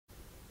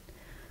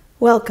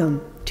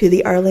Welcome to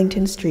the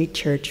Arlington Street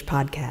Church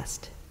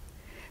podcast.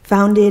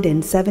 Founded in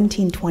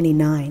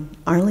 1729,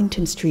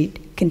 Arlington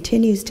Street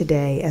continues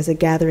today as a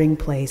gathering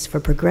place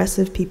for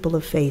progressive people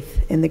of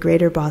faith in the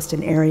greater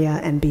Boston area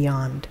and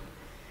beyond.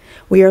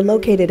 We are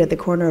located at the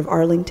corner of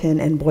Arlington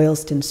and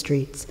Boylston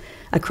Streets,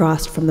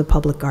 across from the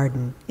Public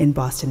Garden in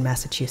Boston,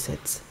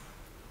 Massachusetts.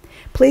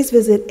 Please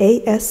visit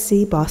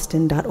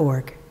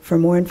ascboston.org for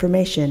more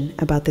information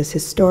about this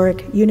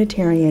historic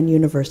Unitarian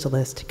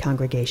Universalist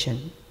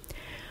congregation.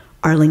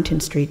 Arlington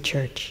Street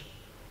Church,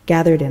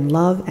 gathered in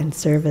love and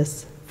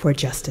service for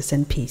justice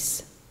and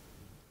peace.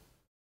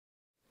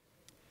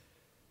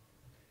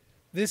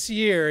 This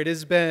year, it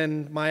has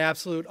been my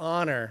absolute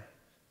honor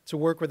to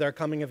work with our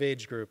coming of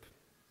age group.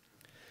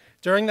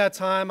 During that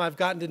time, I've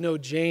gotten to know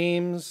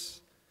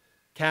James,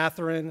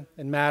 Katherine,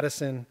 and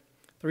Madison,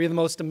 three of the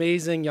most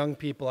amazing young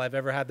people I've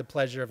ever had the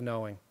pleasure of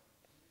knowing.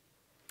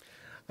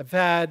 I've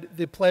had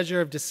the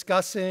pleasure of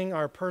discussing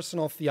our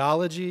personal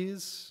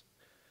theologies,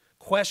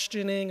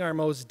 questioning our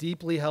most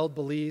deeply held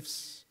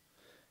beliefs,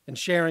 and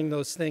sharing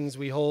those things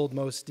we hold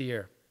most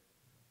dear.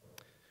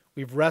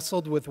 We've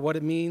wrestled with what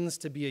it means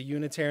to be a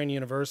Unitarian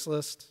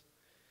Universalist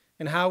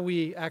and how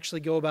we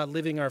actually go about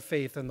living our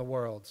faith in the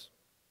world.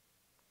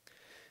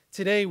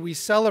 Today, we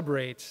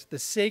celebrate the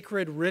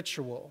sacred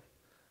ritual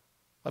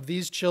of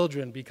these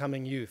children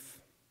becoming youth.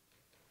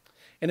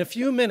 In a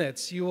few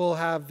minutes, you will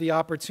have the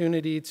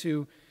opportunity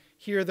to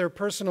hear their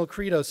personal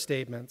Credo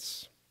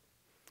statements.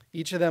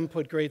 Each of them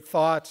put great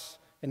thought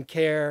and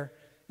care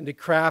into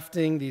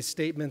crafting these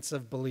statements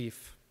of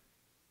belief.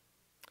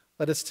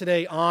 Let us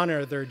today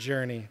honor their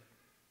journey.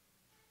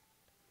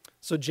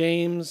 So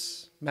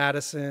James,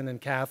 Madison, and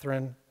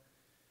Katherine,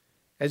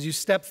 as you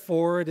step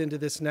forward into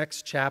this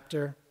next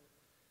chapter,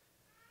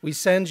 we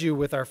send you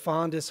with our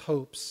fondest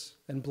hopes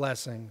and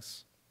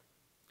blessings.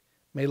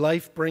 May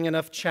life bring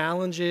enough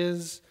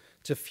challenges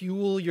to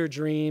fuel your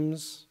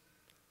dreams,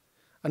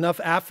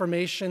 enough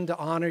affirmation to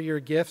honor your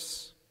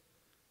gifts,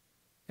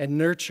 and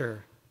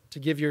nurture to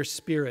give your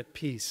spirit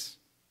peace.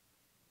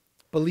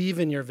 Believe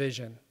in your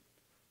vision,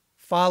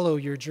 follow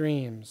your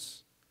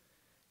dreams,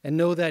 and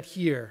know that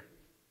here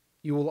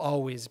you will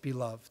always be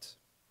loved.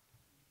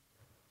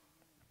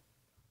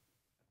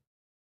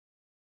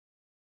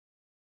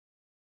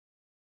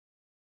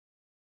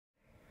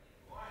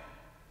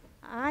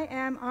 I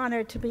am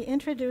honored to be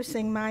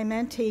introducing my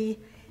mentee,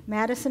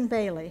 Madison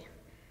Bailey.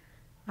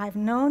 I've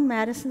known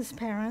Madison's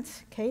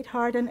parents, Kate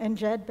Hardin and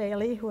Jed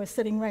Bailey, who are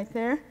sitting right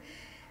there,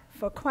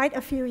 for quite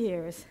a few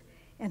years,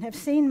 and have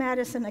seen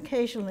Madison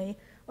occasionally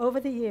over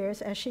the years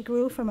as she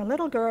grew from a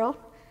little girl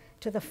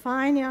to the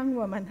fine young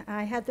woman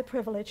I had the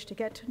privilege to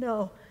get to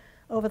know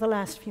over the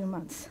last few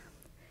months.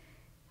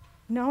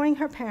 Knowing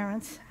her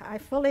parents, I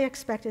fully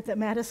expected that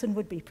Madison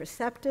would be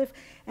perceptive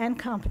and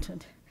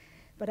competent,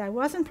 but I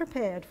wasn't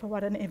prepared for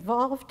what an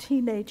evolved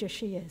teenager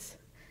she is.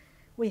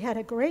 We had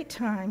a great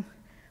time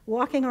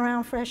walking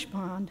around Fresh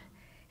Pond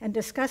and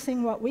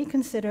discussing what we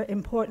consider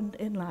important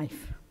in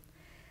life.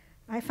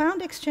 I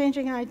found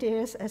exchanging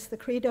ideas as the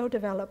Credo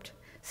developed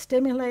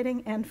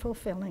stimulating and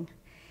fulfilling,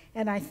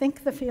 and I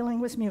think the feeling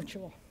was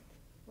mutual,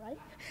 right?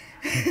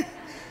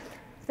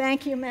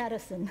 Thank you,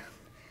 Madison.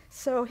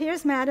 So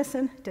here's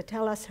Madison to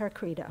tell us her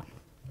Credo.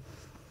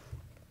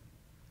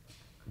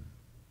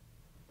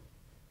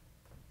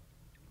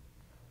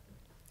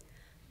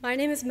 My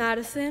name is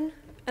Madison,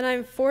 and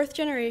I'm fourth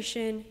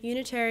generation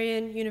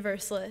Unitarian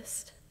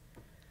Universalist.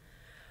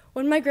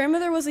 When my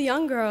grandmother was a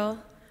young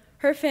girl,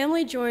 her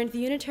family joined the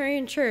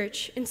Unitarian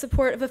Church in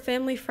support of a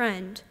family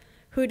friend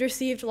who had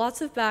received lots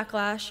of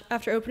backlash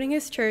after opening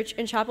his church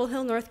in Chapel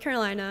Hill, North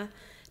Carolina,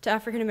 to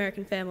African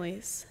American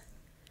families.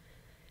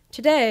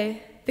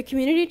 Today, the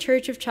Community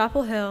Church of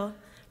Chapel Hill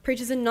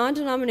preaches a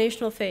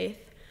non-denominational faith,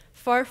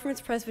 far from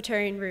its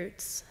Presbyterian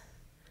roots.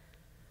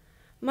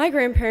 My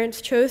grandparents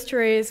chose to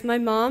raise my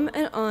mom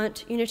and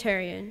aunt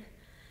Unitarian,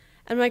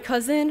 and my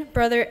cousin,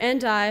 brother,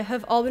 and I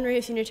have all been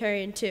raised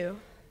Unitarian too.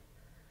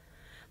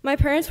 My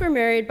parents were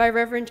married by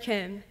Reverend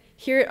Kim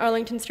here at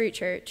Arlington Street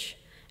Church,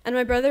 and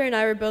my brother and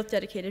I were both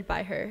dedicated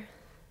by her.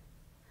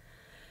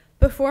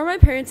 Before my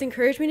parents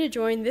encouraged me to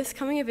join this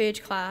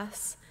coming-of-age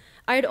class,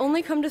 I had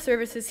only come to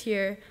services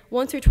here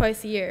once or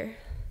twice a year.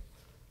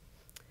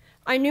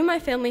 I knew my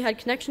family had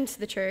connections to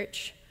the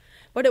church,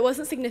 but it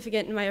wasn't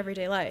significant in my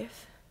everyday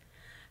life.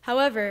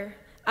 However,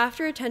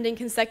 after attending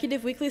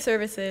consecutive weekly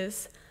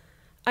services,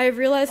 I have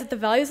realized that the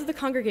values of the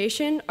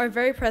congregation are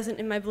very present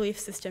in my belief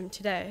system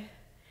today,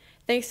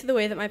 thanks to the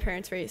way that my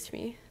parents raised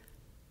me.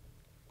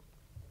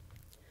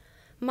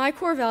 My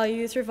core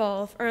values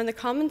revolve around the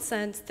common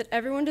sense that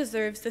everyone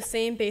deserves the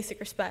same basic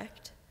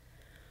respect.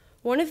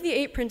 One of the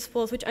 8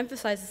 principles which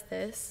emphasizes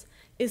this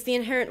is the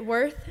inherent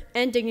worth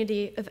and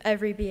dignity of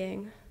every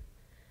being.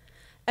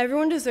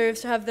 Everyone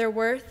deserves to have their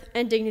worth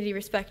and dignity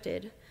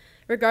respected,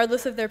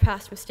 regardless of their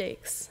past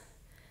mistakes.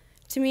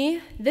 To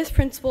me, this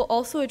principle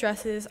also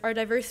addresses our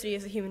diversity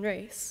as a human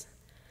race.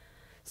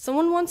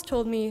 Someone once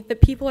told me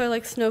that people are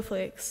like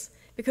snowflakes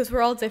because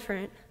we're all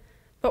different,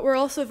 but we're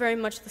also very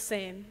much the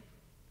same.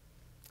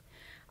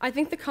 I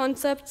think the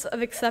concepts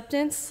of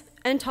acceptance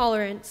and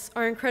tolerance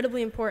are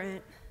incredibly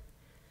important.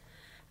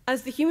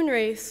 As the human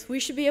race,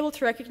 we should be able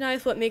to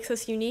recognize what makes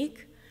us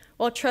unique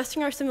while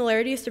trusting our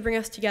similarities to bring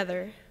us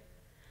together.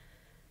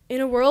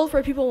 In a world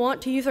where people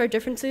want to use our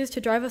differences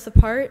to drive us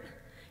apart,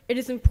 it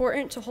is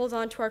important to hold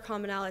on to our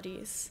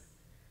commonalities.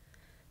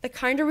 The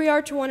kinder we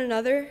are to one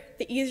another,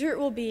 the easier it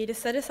will be to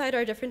set aside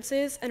our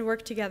differences and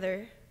work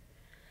together.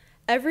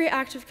 Every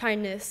act of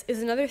kindness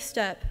is another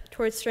step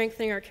towards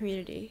strengthening our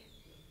community.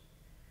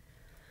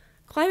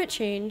 Climate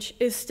change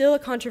is still a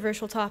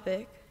controversial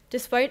topic,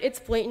 despite its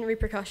blatant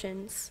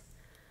repercussions.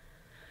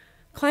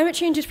 Climate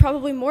change is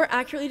probably more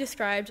accurately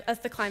described as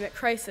the climate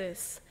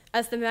crisis,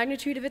 as the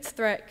magnitude of its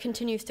threat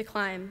continues to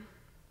climb.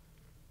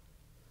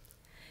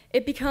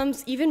 It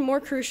becomes even more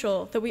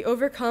crucial that we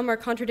overcome our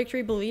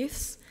contradictory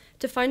beliefs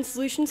to find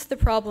solutions to the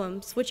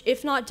problems, which,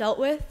 if not dealt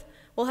with,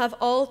 will have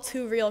all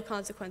too real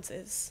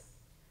consequences.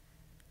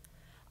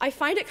 I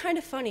find it kind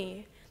of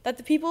funny that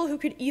the people who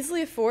could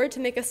easily afford to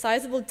make a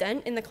sizable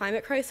dent in the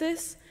climate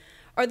crisis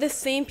are the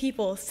same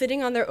people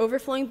sitting on their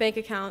overflowing bank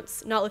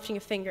accounts, not lifting a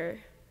finger.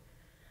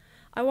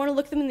 I want to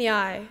look them in the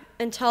eye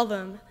and tell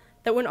them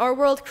that when our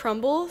world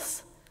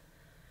crumbles,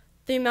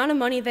 the amount of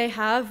money they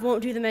have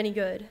won't do them any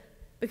good,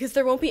 because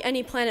there won't be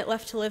any planet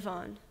left to live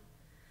on.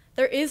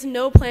 There is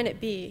no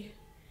planet B.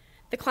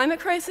 The climate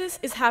crisis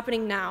is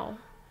happening now.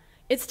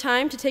 It's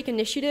time to take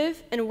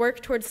initiative and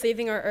work towards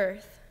saving our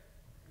Earth.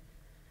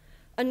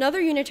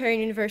 Another Unitarian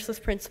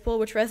Universalist principle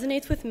which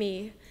resonates with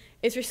me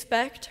is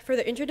respect for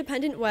the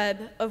interdependent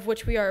web of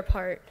which we are a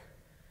part.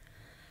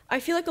 I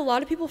feel like a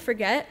lot of people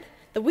forget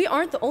that we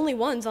aren't the only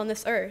ones on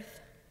this earth.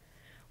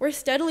 We're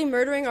steadily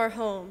murdering our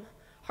home.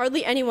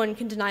 Hardly anyone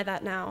can deny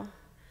that now.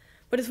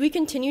 But as we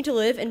continue to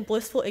live in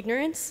blissful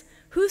ignorance,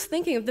 who's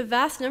thinking of the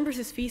vast numbers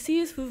of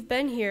species who've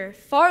been here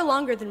far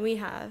longer than we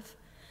have,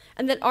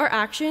 and that our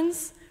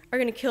actions are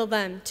going to kill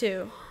them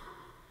too?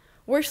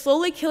 We're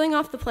slowly killing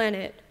off the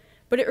planet,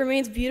 but it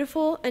remains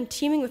beautiful and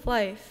teeming with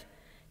life,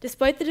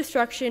 despite the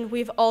destruction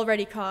we've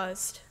already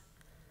caused.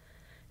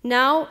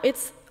 Now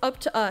it's up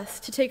to us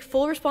to take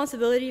full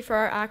responsibility for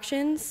our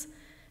actions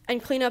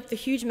and clean up the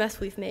huge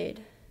mess we've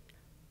made.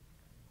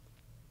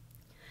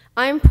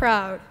 I am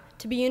proud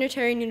to be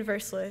Unitarian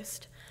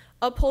Universalist,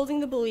 upholding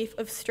the belief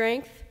of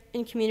strength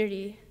in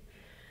community.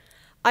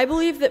 I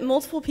believe that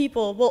multiple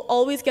people will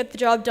always get the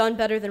job done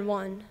better than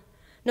one,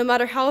 no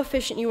matter how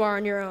efficient you are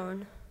on your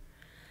own.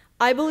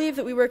 I believe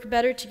that we work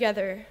better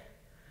together.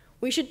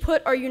 We should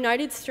put our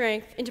united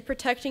strength into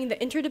protecting the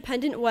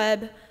interdependent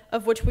web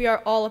of which we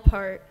are all a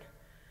part.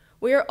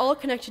 We are all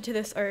connected to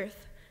this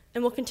earth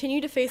and will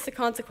continue to face the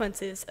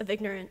consequences of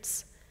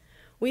ignorance.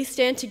 We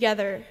stand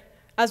together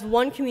as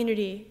one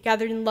community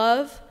gathered in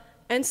love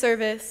and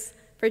service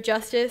for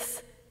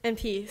justice and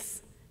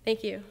peace.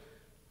 Thank you.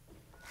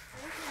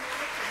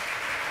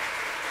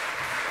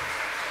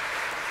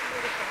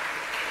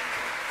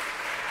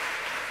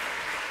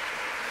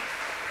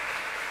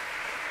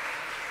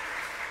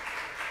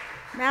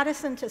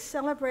 Madison, to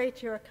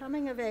celebrate your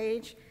coming of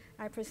age,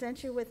 I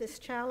present you with this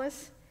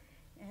chalice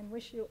and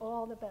wish you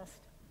all the best.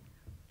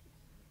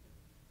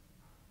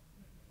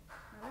 Now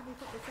let me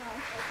put this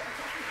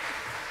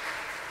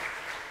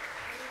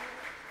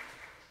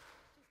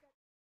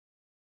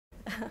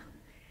on.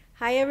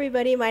 Hi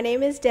everybody, my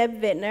name is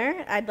Deb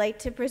Vittner. I'd like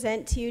to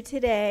present to you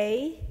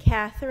today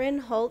Katherine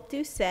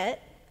Holt-Doucette.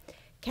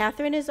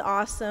 Katherine is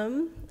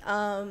awesome.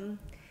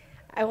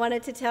 I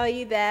wanted to tell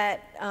you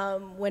that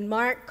when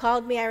Mark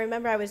called me, I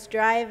remember I was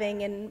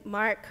driving and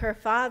Mark, her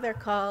father,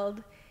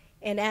 called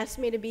and asked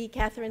me to be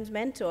Katherine's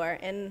mentor,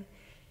 and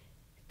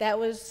that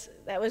was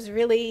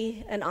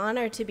really an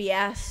honor to be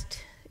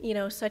asked, you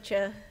know, such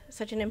an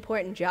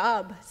important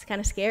job. It's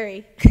kind of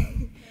scary.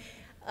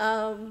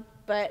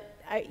 But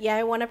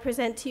I want to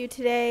present to you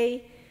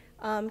today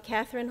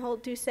Katherine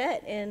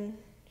Holt-Doucette, and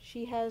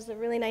she has a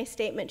really nice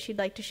statement she'd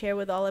like to share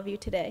with all of you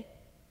today.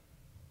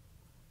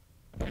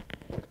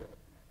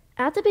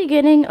 At the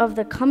beginning of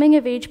the Coming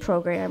of Age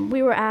program,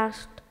 we were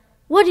asked,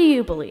 "What do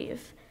you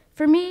believe?"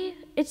 For me,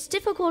 it's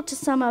difficult to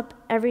sum up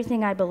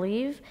everything I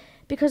believe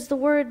because the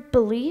word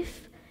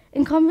belief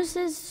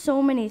encompasses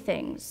so many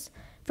things,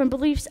 from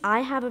beliefs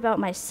I have about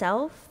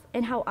myself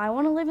and how I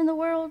want to live in the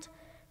world,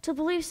 to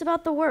beliefs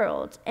about the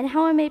world and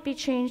how it might be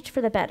changed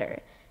for the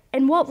better,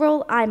 and what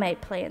role I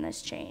might play in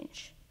this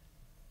change.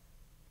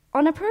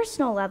 On a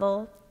personal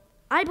level,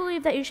 I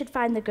believe that you should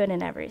find the good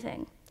in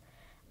everything.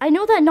 I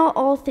know that not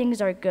all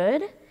things are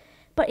good,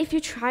 but if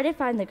you try to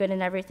find the good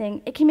in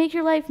everything, it can make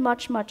your life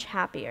much, much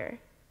happier.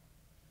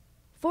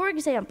 For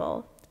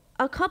example,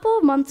 a couple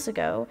of months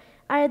ago,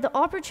 I had the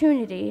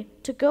opportunity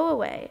to go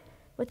away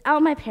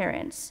without my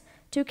parents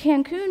to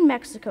Cancun,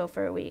 Mexico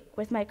for a week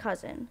with my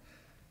cousin.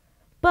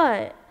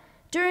 But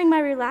during my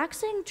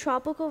relaxing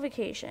tropical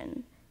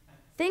vacation,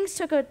 things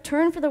took a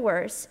turn for the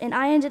worse, and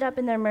I ended up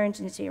in the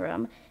emergency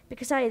room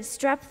because I had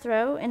strep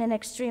throat and an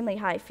extremely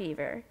high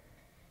fever.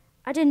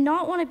 I did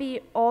not want to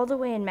be all the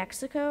way in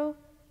Mexico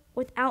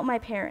without my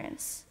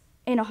parents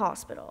in a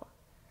hospital.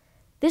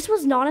 This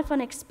was not a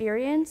fun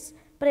experience,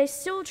 but I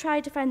still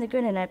tried to find the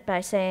good in it by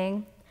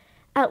saying,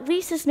 at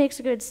least this makes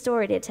a good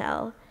story to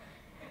tell.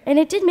 And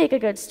it did make a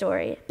good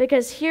story,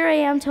 because here I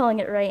am telling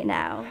it right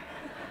now.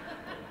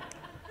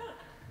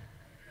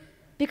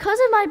 Because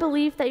of my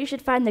belief that you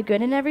should find the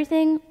good in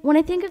everything, when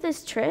I think of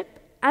this trip,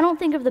 I don't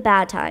think of the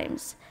bad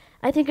times.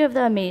 I think of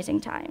the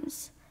amazing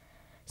times.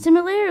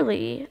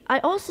 Similarly, I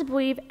also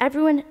believe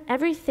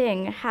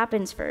everything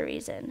happens for a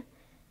reason.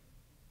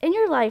 In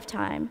your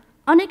lifetime,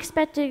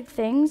 unexpected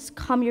things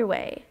come your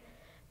way,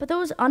 but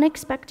those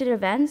unexpected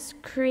events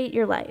create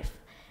your life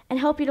and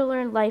help you to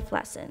learn life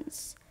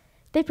lessons.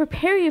 They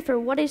prepare you for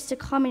what is to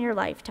come in your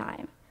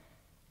lifetime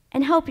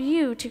and help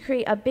you to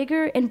create a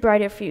bigger and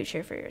brighter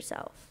future for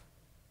yourself.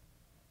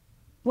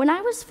 When I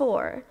was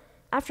 4,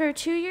 after a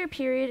 2-year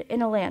period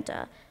in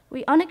Atlanta,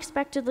 we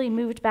unexpectedly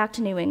moved back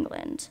to New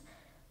England.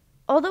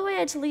 Although I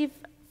had to leave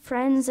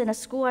friends and a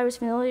school I was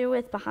familiar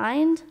with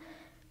behind,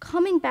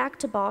 coming back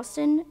to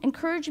Boston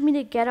encouraged me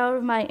to get out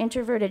of my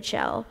introverted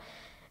shell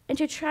and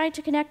to try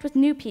to connect with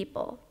new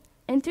people.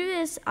 And through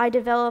this, I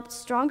developed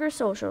stronger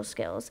social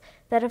skills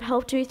that have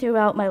helped me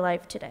throughout my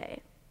life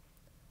today.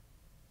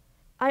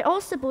 I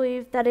also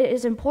believe that it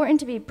is important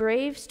to be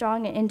brave,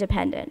 strong, and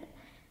independent.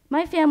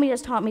 My family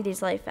has taught me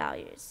these life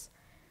values.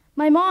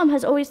 My mom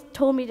has always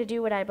told me to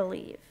do what I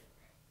believe,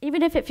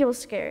 even if it feels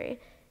scary,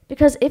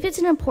 because if it's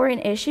an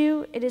important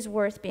issue, it is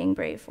worth being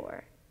brave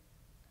for.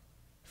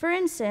 For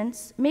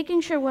instance,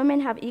 making sure women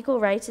have equal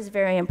rights is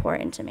very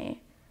important to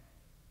me.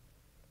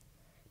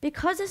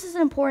 Because this is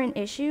an important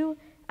issue,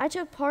 I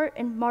took part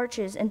in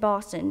marches in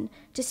Boston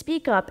to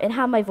speak up and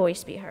have my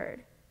voice be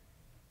heard.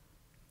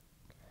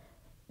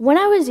 When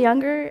I was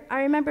younger, I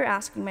remember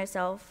asking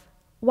myself,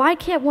 why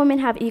can't women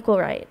have equal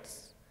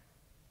rights?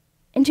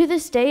 And to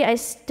this day, I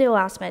still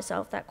ask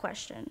myself that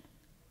question.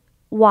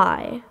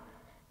 Why?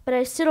 But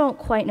I still don't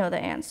quite know the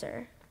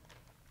answer.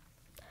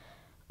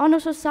 On a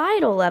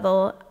societal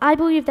level, I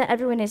believe that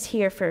everyone is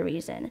here for a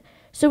reason,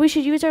 so we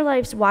should use our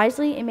lives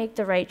wisely and make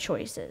the right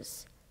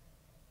choices.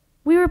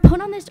 We were put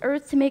on this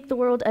earth to make the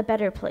world a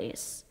better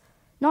place,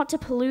 not to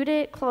pollute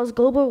it, cause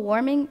global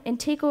warming, and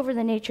take over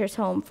the nature's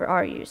home for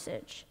our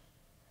usage.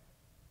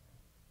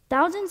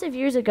 Thousands of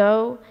years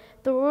ago,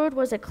 the world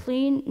was a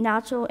clean,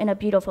 natural, and a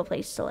beautiful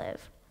place to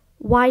live.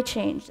 Why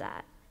change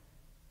that?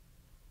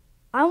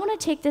 I want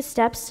to take the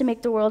steps to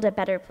make the world a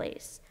better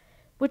place,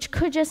 which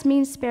could just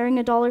mean sparing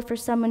 $1 for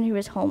someone who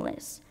is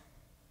homeless,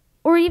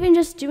 or even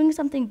just doing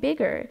something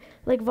bigger,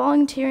 like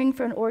volunteering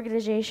for an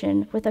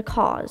organization with a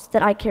cause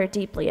that I care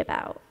deeply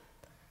about.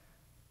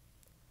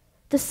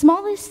 The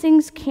smallest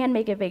things can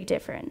make a big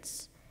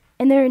difference,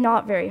 and they're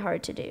not very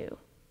hard to do.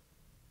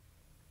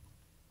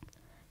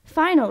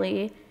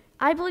 Finally,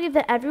 I believe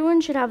that everyone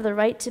should have the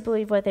right to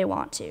believe what they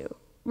want to,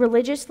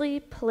 religiously,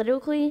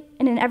 politically,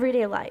 and in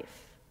everyday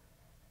life.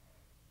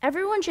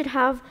 Everyone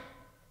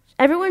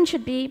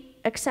should be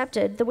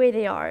accepted the way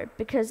they are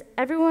because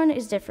everyone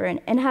is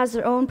different and has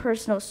their own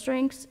personal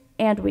strengths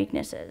and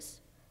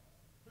weaknesses.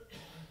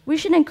 We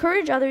should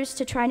encourage others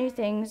to try new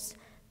things,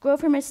 grow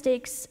from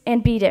mistakes,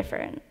 and be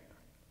different.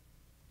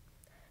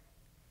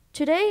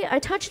 Today, I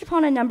touched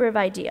upon a number of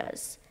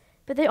ideas,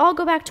 but they all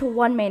go back to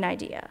one main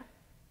idea.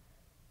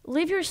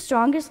 Live your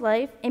strongest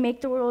life and make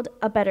the world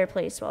a better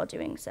place while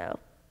doing so.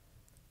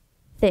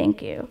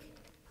 Thank you.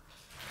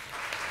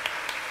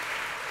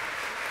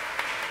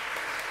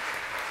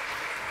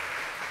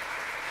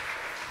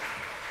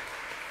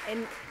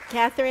 And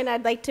Katherine,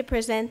 I'd like to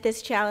present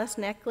this chalice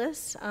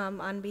necklace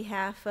on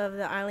behalf of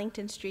the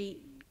Arlington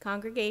Street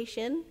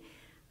congregation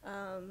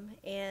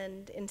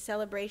and in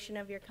celebration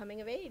of your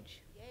coming of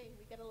age. Yay,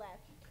 we got a laugh.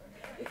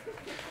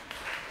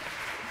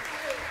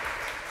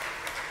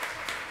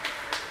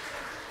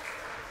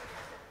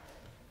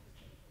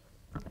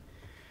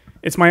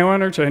 It's my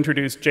honor to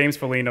introduce James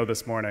Foligno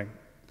this morning.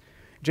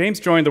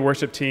 James joined the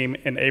worship team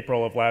in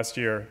April of last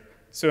year,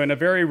 so in a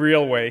very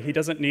real way, he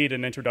doesn't need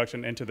an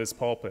introduction into this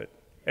pulpit,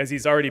 as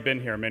he's already been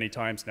here many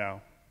times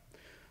now.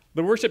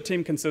 The worship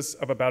team consists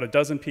of about a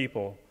dozen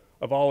people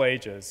of all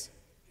ages,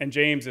 and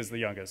James is the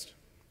youngest.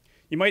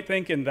 You might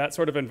think in that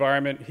sort of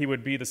environment he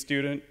would be the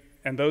student,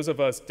 and those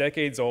of us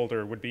decades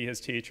older would be his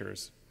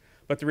teachers.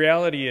 But the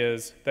reality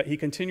is that he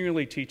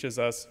continually teaches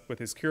us with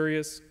his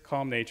curious,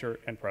 calm nature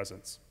and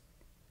presence.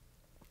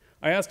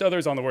 I asked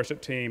others on the worship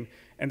team,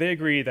 and they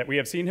agree that we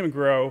have seen him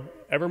grow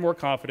ever more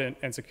confident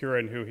and secure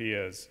in who he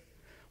is.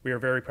 We are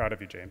very proud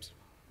of you, James.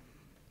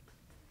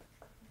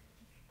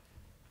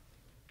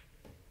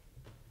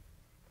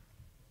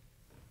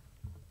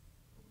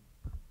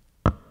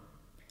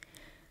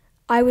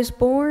 I was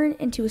born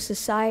into a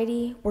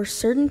society where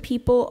certain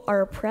people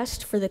are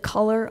oppressed for the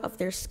color of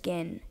their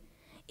skin.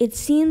 It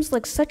seems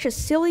like such a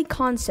silly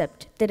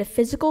concept that a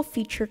physical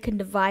feature can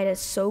divide us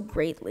so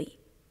greatly.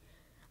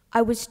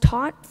 I was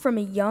taught from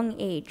a young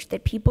age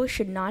that people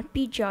should not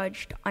be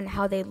judged on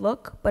how they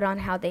look, but on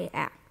how they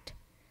act.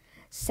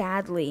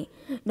 Sadly,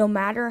 no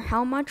matter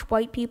how much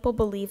white people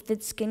believe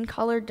that skin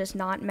color does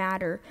not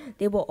matter,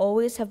 they will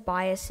always have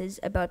biases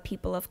about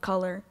people of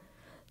color.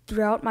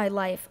 Throughout my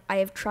life, I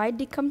have tried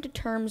to come to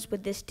terms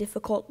with this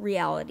difficult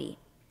reality.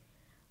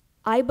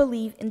 I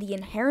believe in the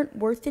inherent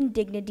worth and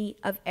dignity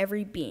of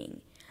every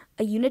being,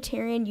 a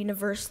Unitarian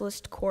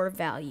Universalist core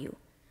value.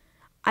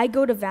 I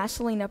go to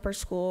Vaseline Upper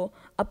School,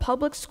 a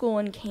public school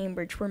in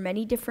Cambridge where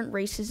many different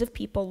races of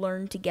people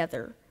learn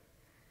together.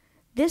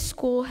 This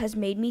school has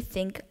made me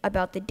think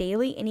about the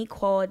daily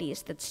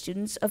inequalities that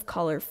students of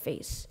color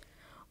face.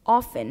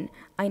 Often,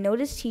 I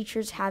notice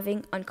teachers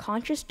having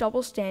unconscious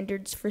double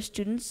standards for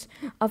students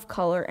of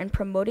color and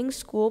promoting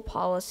school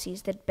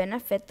policies that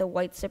benefit the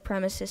white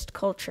supremacist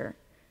culture.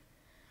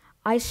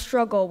 I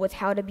struggle with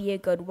how to be a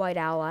good white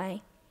ally.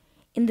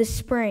 In the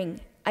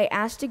spring, I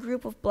asked a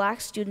group of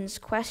black students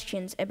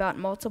questions about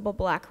multiple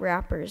black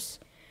rappers.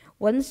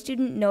 One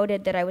student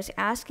noted that I was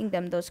asking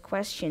them those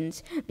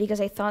questions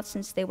because I thought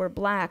since they were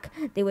black,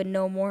 they would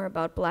know more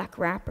about black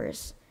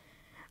rappers.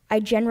 I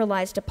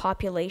generalized a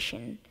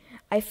population.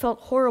 I felt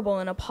horrible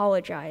and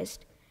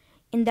apologized.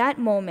 In that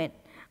moment,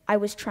 I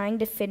was trying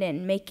to fit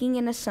in, making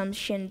an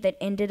assumption that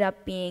ended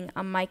up being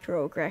a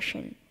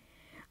microaggression.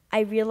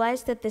 I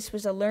realized that this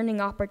was a learning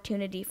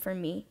opportunity for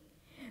me.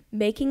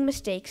 Making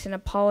mistakes and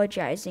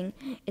apologizing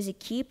is a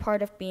key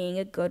part of being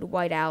a good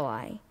white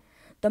ally.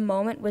 The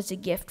moment was a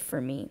gift for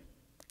me.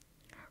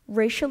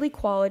 Racial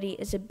equality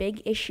is a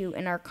big issue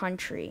in our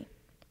country.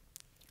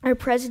 Our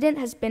president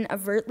has been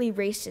overtly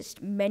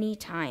racist many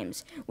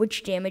times,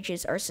 which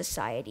damages our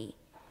society.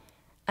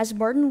 As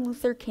Martin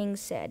Luther King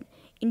said,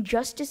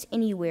 injustice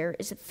anywhere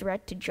is a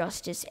threat to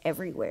justice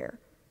everywhere.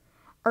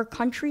 Our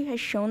country has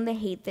shown the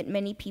hate that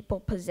many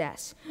people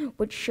possess,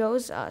 which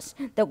shows us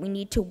that we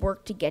need to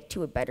work to get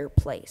to a better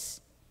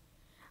place.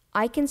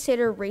 I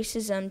consider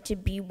racism to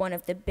be one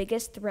of the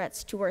biggest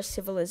threats to our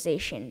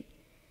civilization.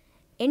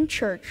 In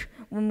church,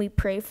 when we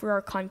pray for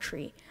our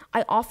country,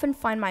 I often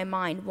find my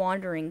mind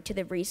wandering to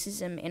the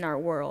racism in our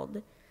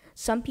world.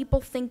 Some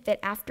people think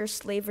that after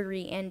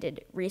slavery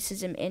ended,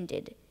 racism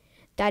ended.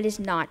 That is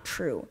not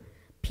true.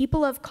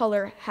 People of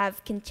color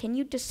have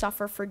continued to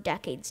suffer for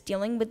decades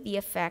dealing with the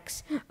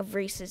effects of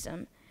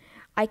racism.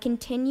 I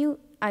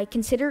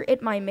consider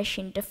it my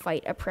mission to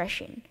fight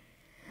oppression.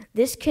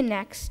 This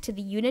connects to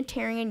the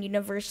Unitarian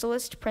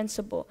Universalist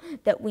principle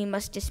that we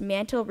must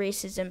dismantle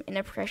racism and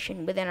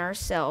oppression within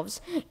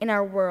ourselves in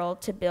our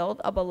world to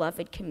build a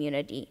beloved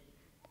community.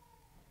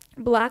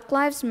 Black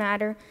Lives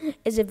Matter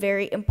is a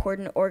very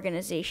important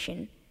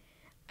organization.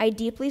 I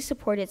deeply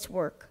support its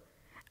work.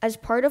 As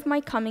part of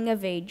my coming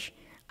of age,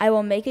 I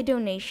will make a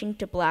donation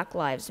to Black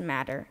Lives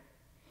Matter.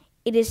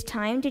 It is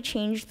time to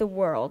change the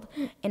world,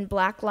 and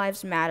Black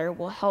Lives Matter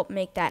will help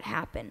make that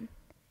happen.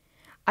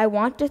 I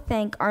want to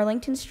thank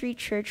Arlington Street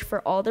Church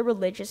for all the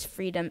religious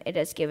freedom it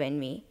has given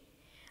me.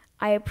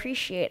 I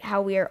appreciate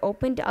how we are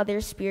open to other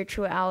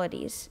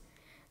spiritualities.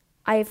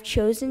 I have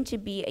chosen to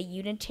be a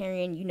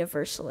Unitarian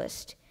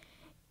Universalist.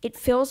 It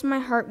fills my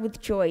heart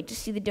with joy to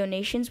see the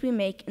donations we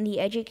make and the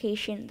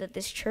education that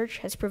this church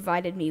has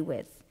provided me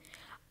with.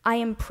 I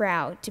am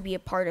proud to be a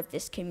part of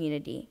this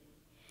community.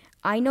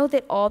 I know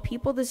that all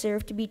people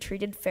deserve to be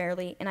treated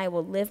fairly, and I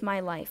will live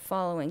my life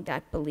following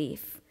that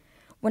belief.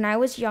 When I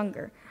was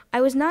younger, I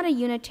was not a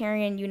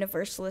Unitarian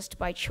Universalist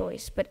by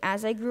choice, but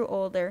as I grew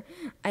older,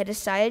 I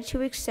decided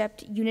to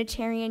accept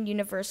Unitarian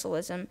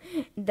Universalism,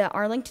 the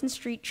Arlington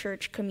Street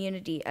Church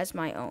community, as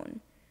my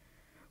own.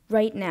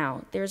 Right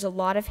now, there's a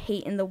lot of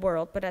hate in the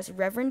world, but as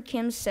Reverend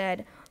Kim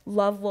said,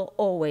 love will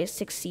always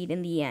succeed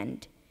in the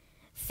end.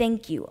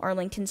 Thank you,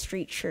 Arlington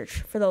Street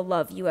Church, for the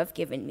love you have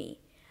given me.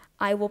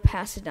 I will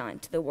pass it on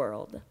to the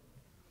world.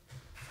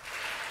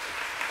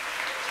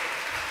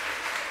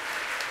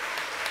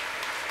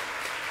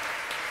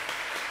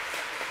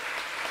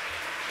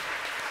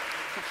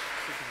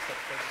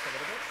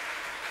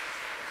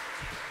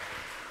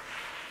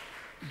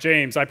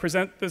 James, I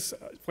present this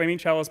flaming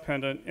chalice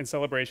pendant in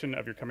celebration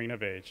of your coming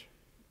of age.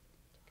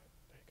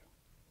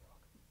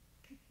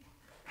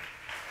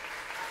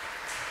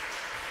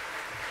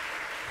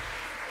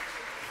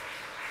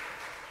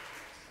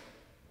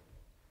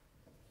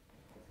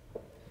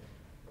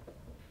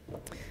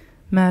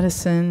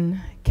 Madison,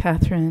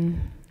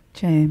 Katherine,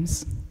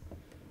 James,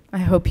 I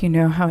hope you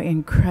know how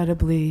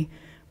incredibly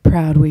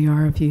proud we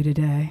are of you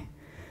today.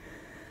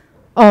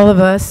 All of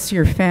us,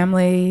 your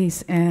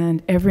families,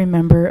 and every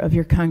member of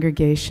your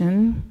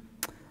congregation.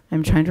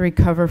 I'm trying to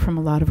recover from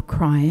a lot of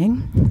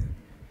crying.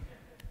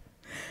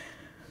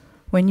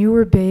 When you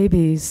were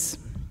babies,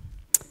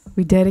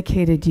 we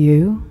dedicated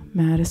you,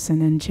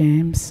 Madison and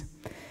James.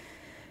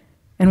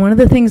 And one of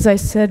the things I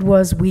said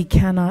was, we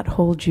cannot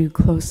hold you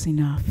close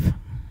enough.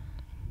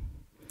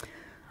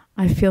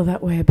 I feel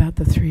that way about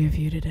the three of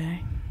you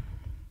today.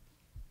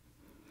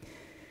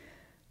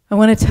 I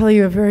want to tell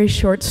you a very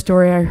short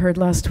story I heard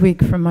last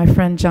week from my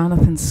friend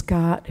Jonathan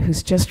Scott,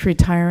 who's just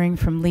retiring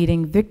from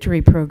leading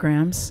Victory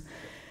programs,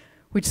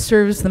 which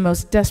serves the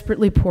most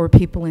desperately poor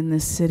people in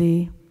this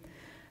city,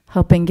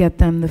 helping get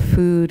them the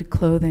food,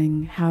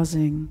 clothing,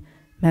 housing,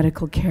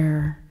 medical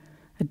care,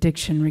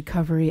 addiction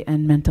recovery,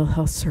 and mental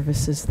health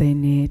services they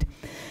need.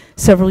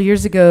 Several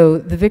years ago,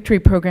 the Victory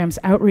Program's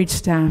outreach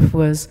staff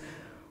was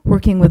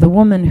working with a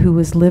woman who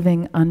was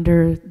living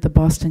under the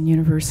Boston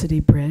University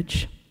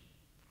Bridge.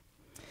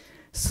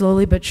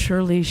 Slowly but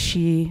surely,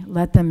 she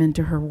let them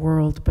into her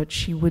world, but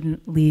she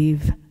wouldn't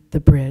leave the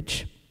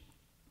bridge.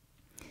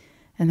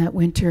 And that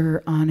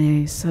winter, on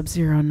a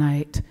sub-zero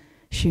night,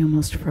 she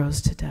almost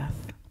froze to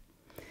death.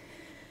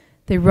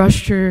 They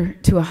rushed her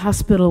to a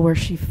hospital where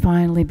she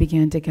finally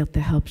began to get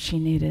the help she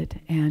needed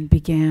and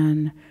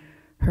began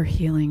her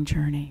healing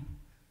journey.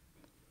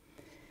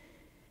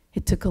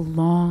 It took a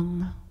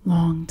long,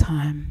 long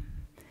time.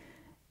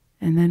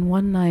 And then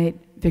one night,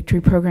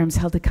 Victory Programs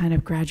held a kind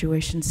of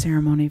graduation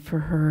ceremony for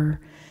her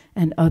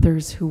and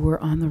others who were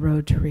on the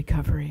road to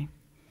recovery.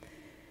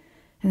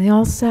 And they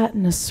all sat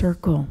in a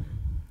circle,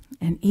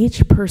 and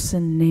each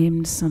person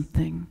named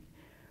something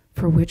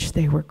for which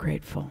they were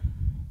grateful.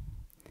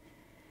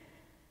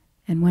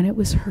 And when it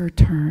was her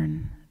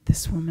turn,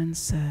 this woman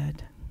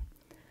said,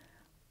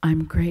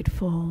 "I'm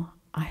grateful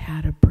I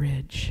had a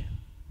bridge."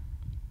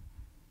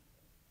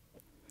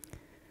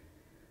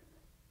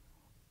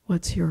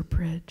 What's your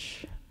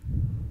bridge?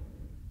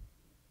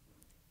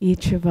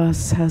 Each of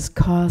us has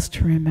cause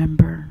to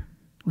remember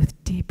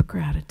with deep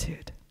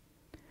gratitude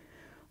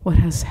what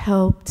has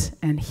helped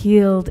and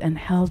healed and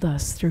held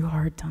us through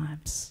hard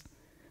times.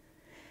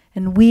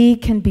 And we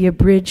can be a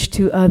bridge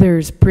to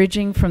others,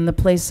 bridging from the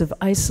place of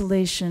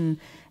isolation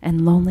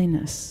and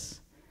loneliness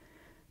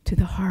to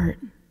the heart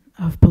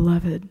of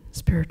beloved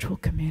spiritual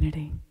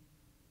community.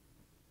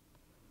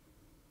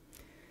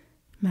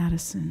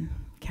 Madison,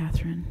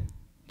 Katherine,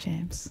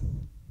 James.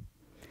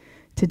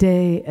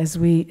 Today, as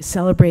we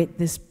celebrate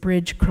this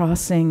bridge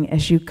crossing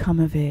as you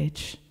come of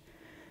age,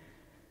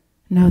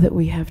 know that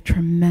we have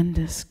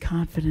tremendous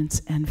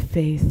confidence and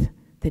faith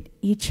that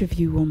each of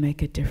you will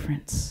make a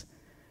difference,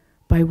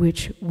 by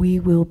which we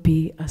will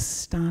be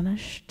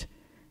astonished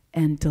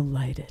and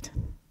delighted.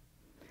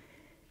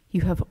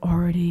 You have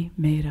already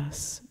made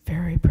us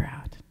very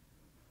proud.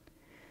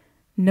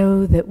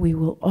 Know that we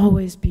will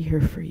always be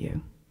here for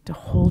you, to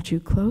hold you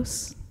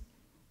close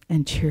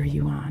and cheer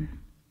you on.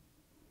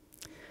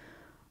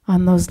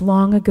 On those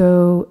long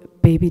ago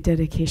baby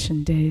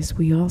dedication days,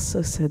 we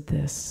also said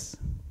this: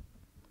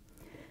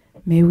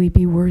 may we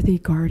be worthy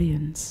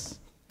guardians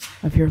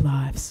of your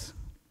lives.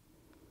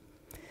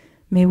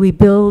 May we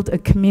build a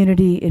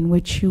community in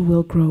which you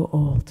will grow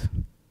old,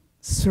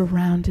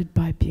 surrounded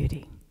by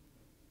beauty,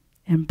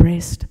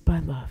 embraced by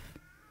love,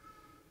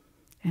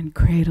 and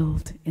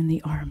cradled in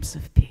the arms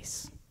of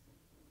peace.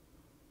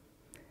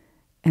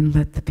 And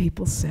let the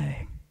people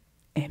say,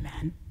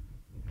 amen.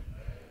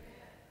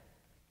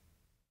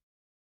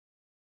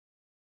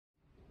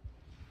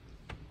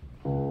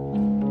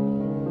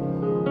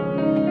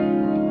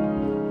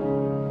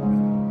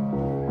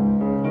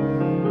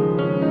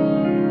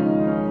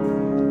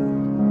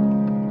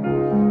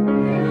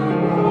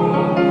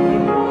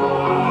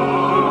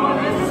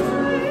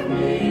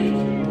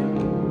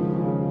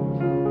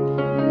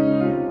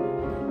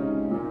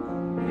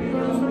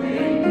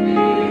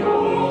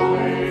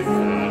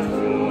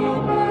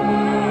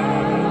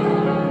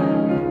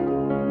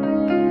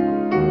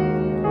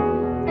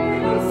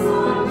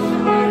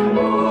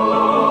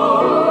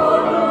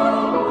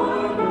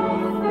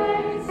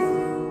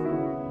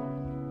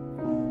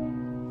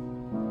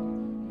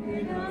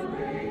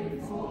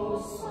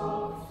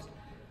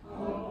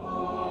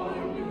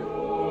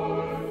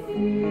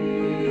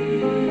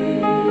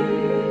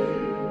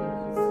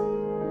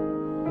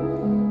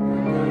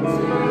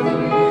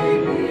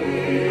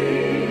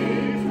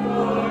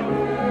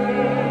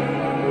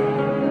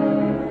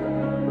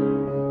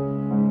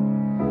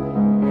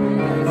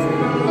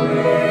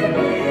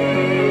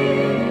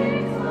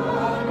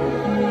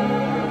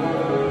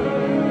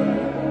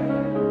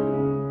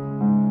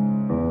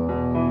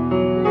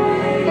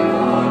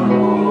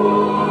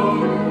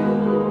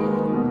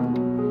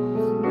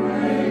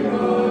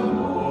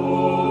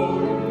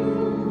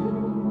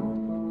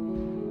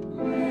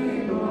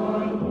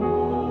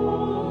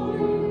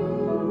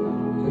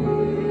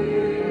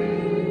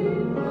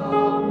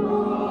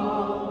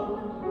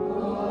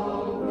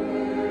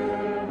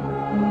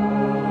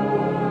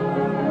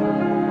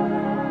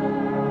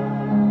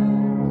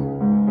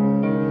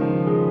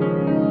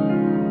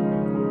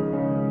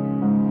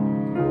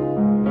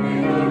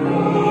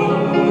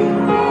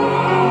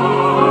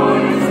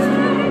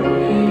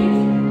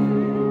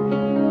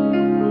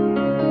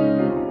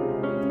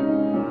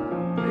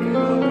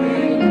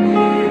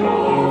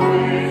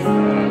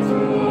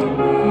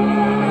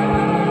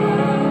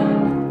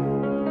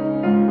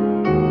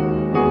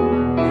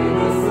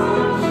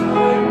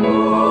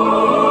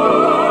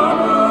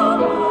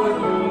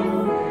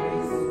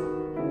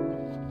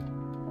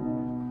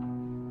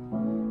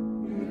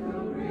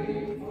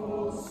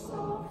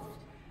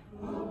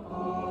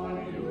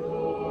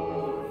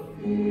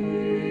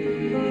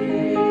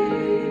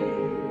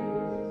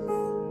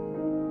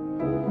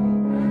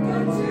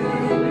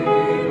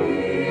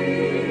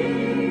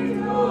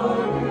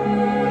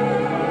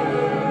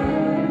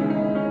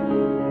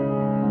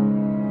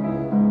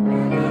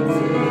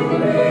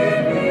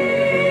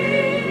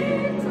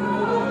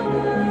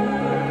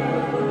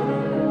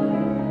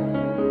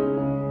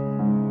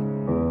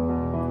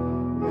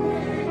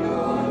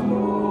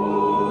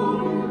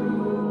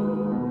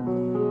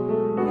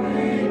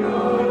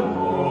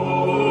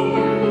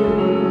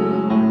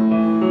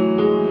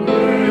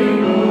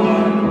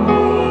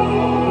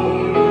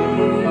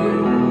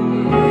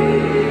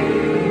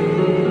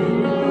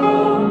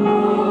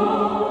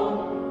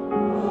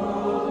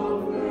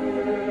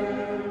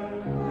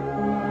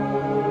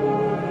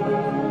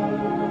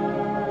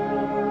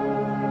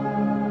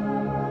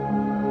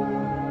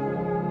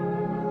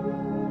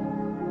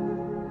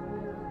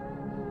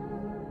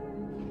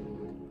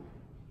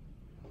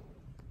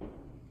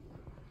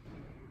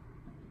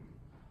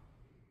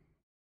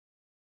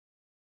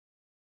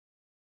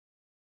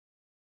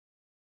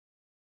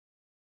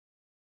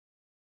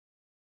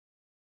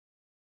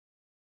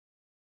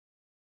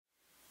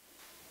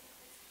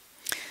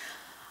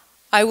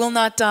 I will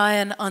not die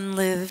an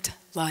unlived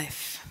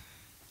life.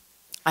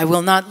 I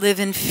will not live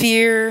in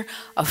fear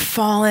of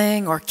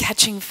falling or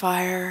catching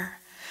fire.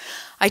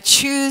 I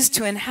choose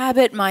to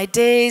inhabit my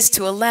days,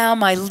 to allow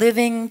my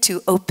living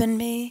to open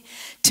me,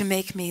 to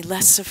make me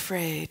less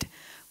afraid,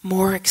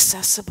 more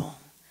accessible,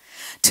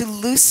 to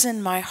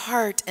loosen my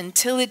heart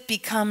until it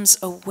becomes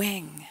a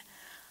wing,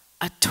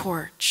 a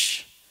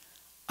torch,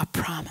 a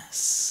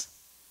promise.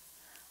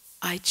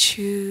 I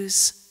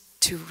choose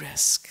to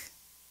risk.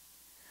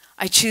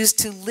 I choose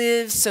to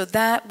live so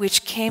that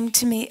which came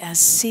to me as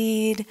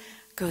seed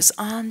goes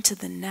on to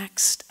the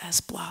next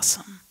as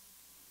blossom.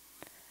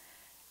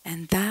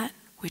 And that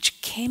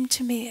which came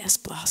to me as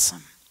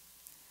blossom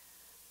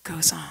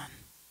goes on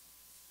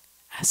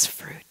as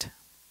fruit.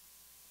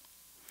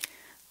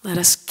 Let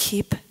us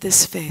keep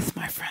this faith,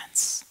 my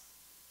friends,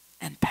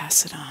 and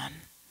pass it on.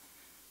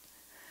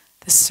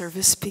 The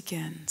service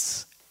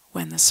begins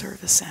when the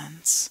service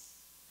ends.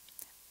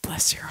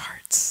 Bless your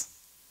hearts.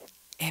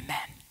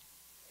 Amen.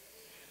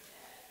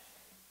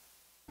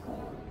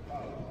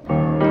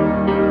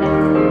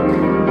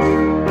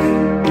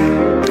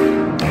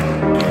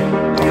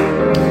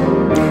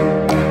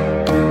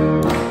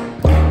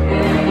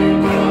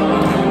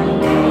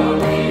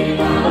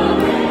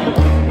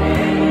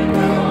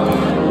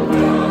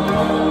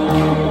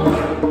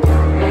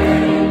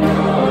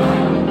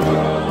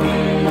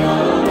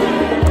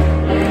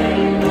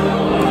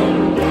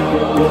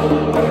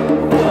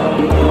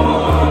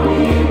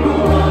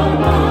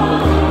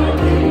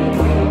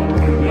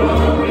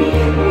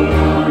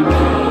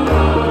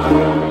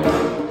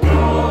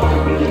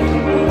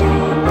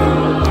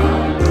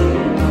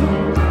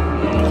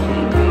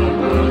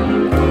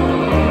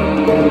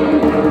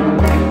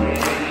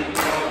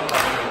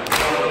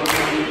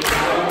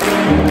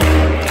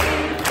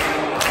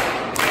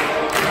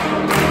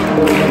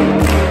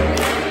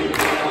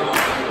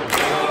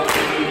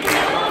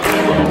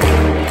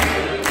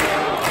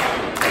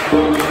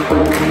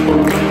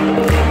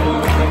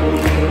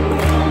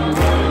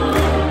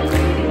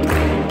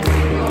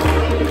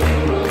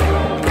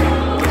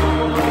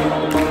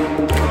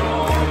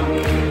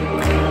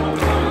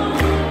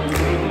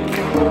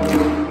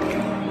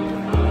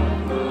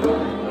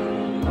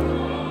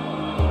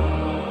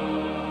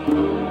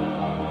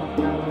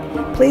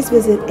 Please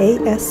visit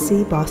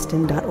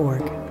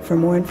ascboston.org for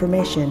more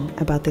information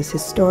about this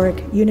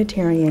historic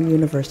Unitarian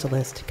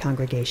Universalist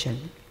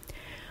congregation.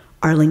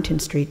 Arlington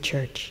Street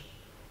Church,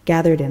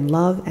 gathered in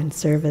love and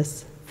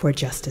service for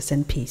justice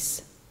and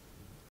peace.